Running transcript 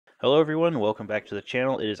Hello everyone, welcome back to the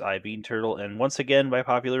channel. It is Bean Turtle, and once again, by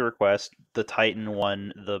popular request, the Titan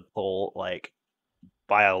won the poll like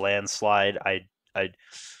by a landslide. I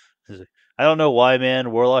I don't know why,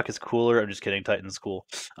 man. Warlock is cooler. I'm just kidding. Titan's cool.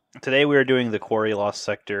 Today we are doing the Quarry Lost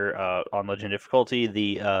Sector on Legend difficulty.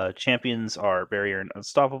 The champions are Barrier and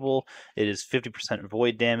Unstoppable. It is 50%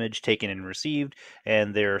 Void damage taken and received,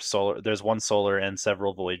 and there's one Solar and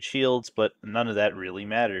several Void shields, but none of that really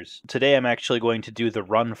matters. Today I'm actually going to do the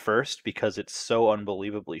run first because it's so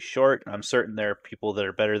unbelievably short. I'm certain there are people that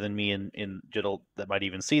are better than me in Jiddle that might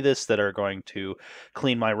even see this that are going to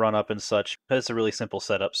clean my run up and such. It's a really simple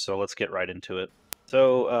setup, so let's get right into it.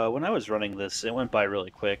 So when I was running this, it went by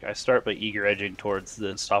really quick. I start by eager edging towards the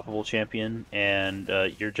Unstoppable champion, and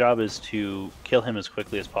your job is to kill him as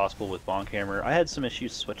quickly as possible with BONK Hammer. I had some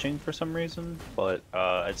issues switching for some reason, but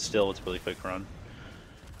it's a really quick run.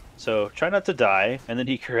 So try not to die, and then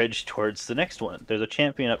eager edge towards the next one. There's a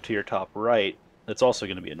champion up to your top right that's also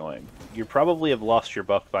going to be annoying. You probably have lost your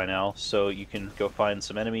buff by now, so you can go find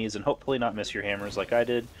some enemies and hopefully not miss your hammers like I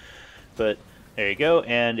did, but there you go,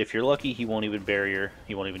 and if you're lucky, he won't even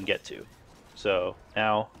get to. So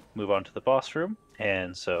now, move on to the boss room,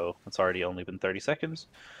 and so it's already only been 30 seconds.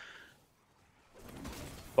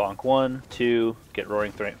 Bonk 1, 2, get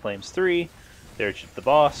Roaring Flames 3, there's the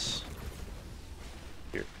boss.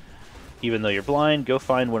 Even though you're blind, go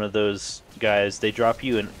find one of those guys. They drop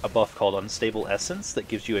you a buff called Unstable Essence that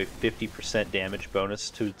gives you a 50% damage bonus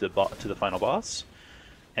to the final boss.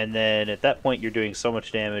 And then at that point, you're doing so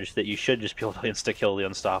much damage that you should just be able to insta-kill the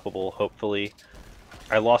Unstoppable, hopefully.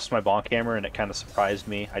 I lost my bonk hammer, and it kind of surprised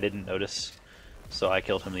me. I didn't notice, so I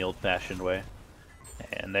killed him the old-fashioned way.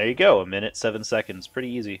 And there you go, 1 minute, 7 seconds. Pretty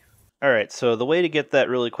easy. Alright, so the way to get that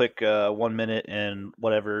really quick 1 minute and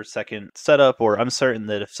whatever second setup, or I'm certain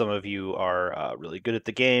that if some of you are really good at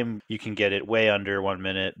the game, you can get it way under 1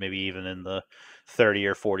 minute, maybe even in the 30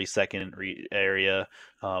 or 40-second area.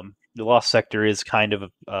 The Lost Sector is kind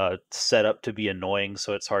of set up to be annoying,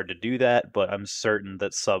 so it's hard to do that, but I'm certain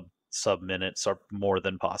that sub minutes are more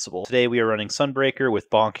than possible. Today we are running Sunbreaker with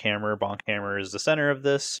Bonk Hammer. Bonk Hammer is the center of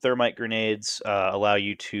this. Thermite grenades allow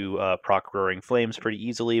you to proc Roaring Flames pretty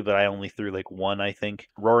easily, but I only threw like one, I think.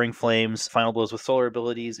 Roaring Flames, final blows with solar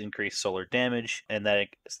abilities, increase solar damage, and that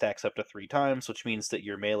stacks up to 3 times, which means that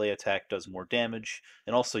your melee attack does more damage,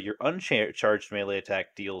 and also your uncharged melee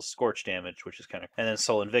attack deals scorch damage, which is kind of... And then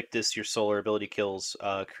Sol Invictus, your solar ability kills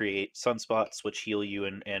create sunspots, which heal you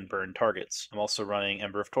and burn targets. I'm also running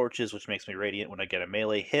Ember of Torches, which makes me radiant when I get a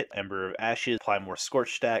melee hit. Ember of Ashes, apply more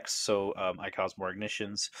scorch stacks, so I cause more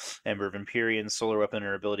ignitions. Ember of Empyrean, solar weapon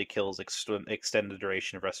or ability kills extend the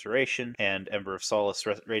duration of restoration, and Ember of Solace,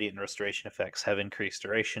 radiant and restoration effects have increased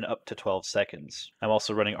duration up to 12 seconds. I'm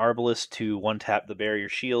also running Arbalest to one-tap the barrier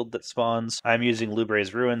shield that spawns. I'm using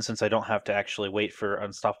Lubre's Ruin since I don't have to actually wait for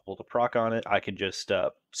Unstoppable to proc on it. I can just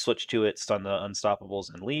switch to it, stun the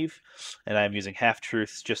Unstoppables, and leave. And I'm using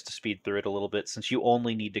Half-Truths just to speed through it a little bit, since you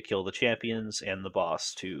only need to kill the champions and the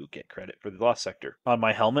boss to get credit for the Lost Sector. On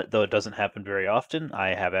my helmet, though it doesn't happen very often,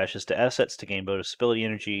 I have Ashes to Assets to gain bonus ability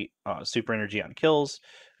energy, super energy on kills,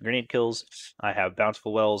 grenade kills. I have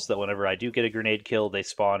Bountiful Wells that whenever I do get a grenade kill, they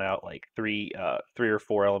spawn out like three or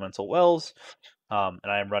four elemental wells. And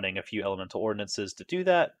I am running a few elemental ordinances to do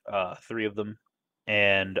that, 3 of them.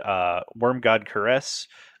 And Worm God Caress,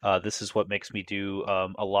 this is what makes me do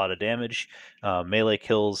a lot of damage. Melee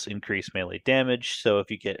kills increase melee damage, so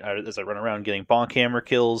if you get, as I run around getting Bonk Hammer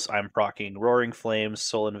kills, I'm proccing Roaring Flames,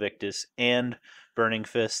 Sol Invictus, and Burning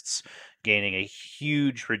Fists, gaining a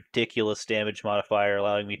huge, ridiculous damage modifier,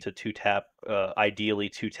 allowing me to 2-tap, ideally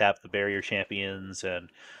 2-tap the barrier champions and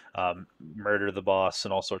murder the boss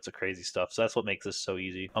and all sorts of crazy stuff. So that's what makes this so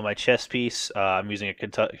easy. On my chest piece, I'm using a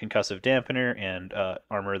concussive dampener and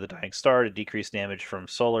Armor of the Dying Star to decrease damage from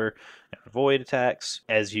solar and void attacks.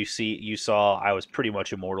 As you saw, I was pretty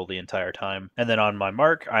much immortal the entire time. And then on my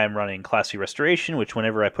mark, I am running Classy Restoration, which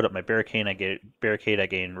whenever I put up my barricade, I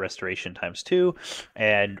gain Restoration ×2,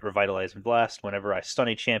 and Revitalize and Blast. Whenever I stun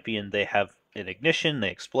a champion, they have an ignition, they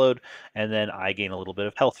explode, and then I gain a little bit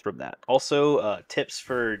of health from that. Also, tips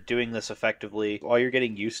for doing this effectively while you're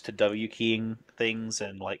getting used to W keying things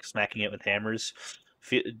and like smacking it with hammers.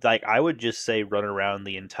 Like, I would just say run around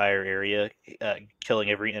the entire area, killing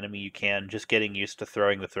every enemy you can, just getting used to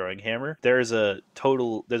throwing the throwing hammer. There's a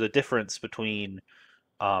difference between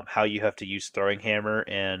how you have to use throwing hammer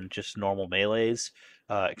and just normal melees.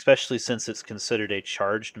 Especially since it's considered a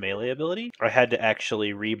charged melee ability. I had to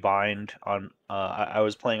actually rebind on, I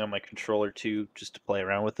was playing on my controller too, just to play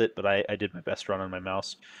around with it, but I did my best run on my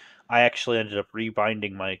mouse. I actually ended up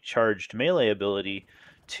rebinding my charged melee ability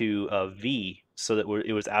to V, so that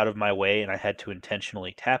it was out of my way and I had to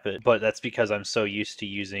intentionally tap it. But that's because I'm so used to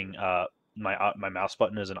using my mouse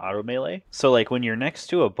button as an auto melee. So like when you're next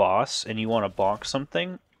to a boss and you want to bonk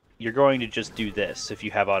something, you're going to just do this if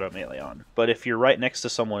you have auto melee on. But if you're right next to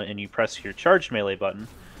someone and you press your charged melee button,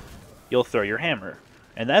 you'll throw your hammer.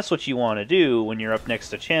 And that's what you want to do when you're up next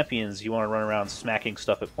to champions. You want to run around smacking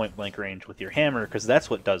stuff at point blank range with your hammer, because that's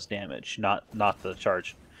what does damage, not the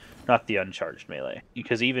uncharged melee.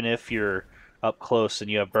 Because even if you're up close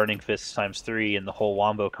and you have Burning Fists ×3 and the whole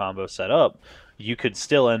wombo combo set up, you could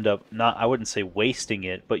still end up I wouldn't say wasting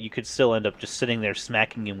it, but you could still end up just sitting there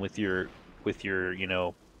smacking him with your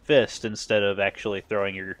fist instead of actually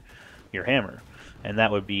throwing your hammer. And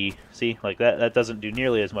that would be, see, like that doesn't do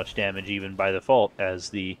nearly as much damage even by default as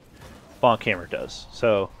the bonk hammer does.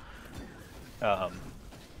 So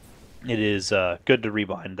it is good to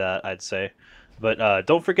rebind that, I'd say. But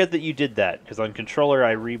don't forget that you did that, because on controller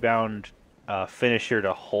I rebound finisher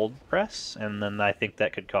to hold press, and then I think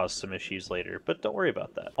that could cause some issues later, but don't worry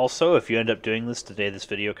about that. Also, if you end up doing this the day this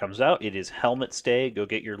video comes out, it is Helmet's Day. Go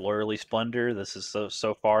get your Loreley Splendor. This is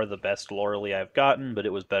so far the best Loreley I've gotten, but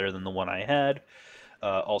it was better than the one I had.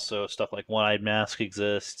 Also, stuff like One-Eyed Mask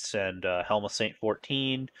exists, and Helm of Saint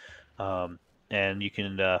 14. And you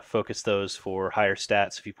can focus those for higher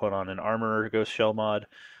stats if you put on an Armor Ghost Shell mod.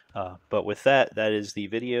 But with that is the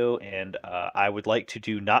video, and I would like to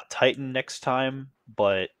do not Titan next time,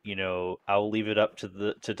 but I'll leave it up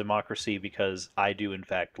to democracy, because I do in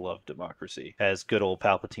fact love democracy, as good old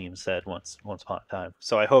Palpatine said once upon a time.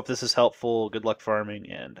 So I hope this is helpful. Good luck farming,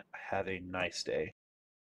 and have a nice day.